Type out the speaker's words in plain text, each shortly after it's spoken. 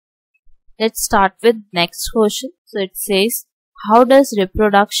Let's start with next question. So it says, how does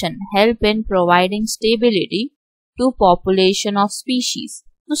reproduction help in providing stability to population of species?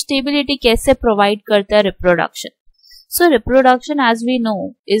 तो stability कैसे provide करता है reproduction? So reproduction, as we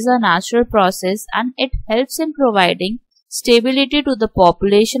know, is a natural process and it helps in providing stability to the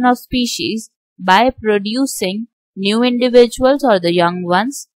population of species by producing new individuals or the young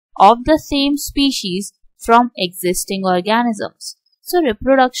ones of the same species from existing organisms. So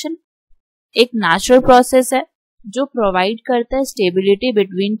reproduction एक natural process है जो provide करता है stability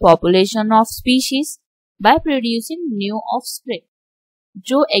between population of species by producing new offspring.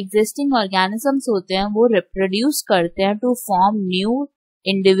 जो existing organisms होते हैं वो reproduce करते हैं to form new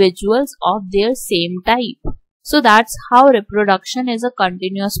individuals of their same type. So that's how reproduction is a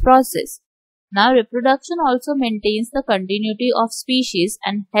continuous process. Now reproduction also maintains the continuity of species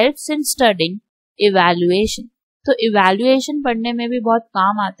and helps in studying evaluation. तो evaluation पढ़ने में भी बहुत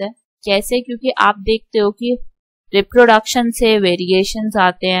काम आता है. कैसे? क्योंकि आप देखते हो कि reproduction से variations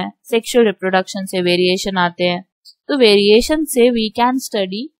आते हैं, sexual reproduction से variation आते हैं. तो variation से we can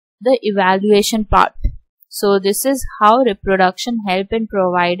study the evaluation part. So this is how reproduction help in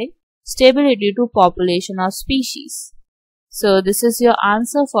providing stability to population of species. So this is your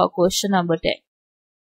answer for question number 10.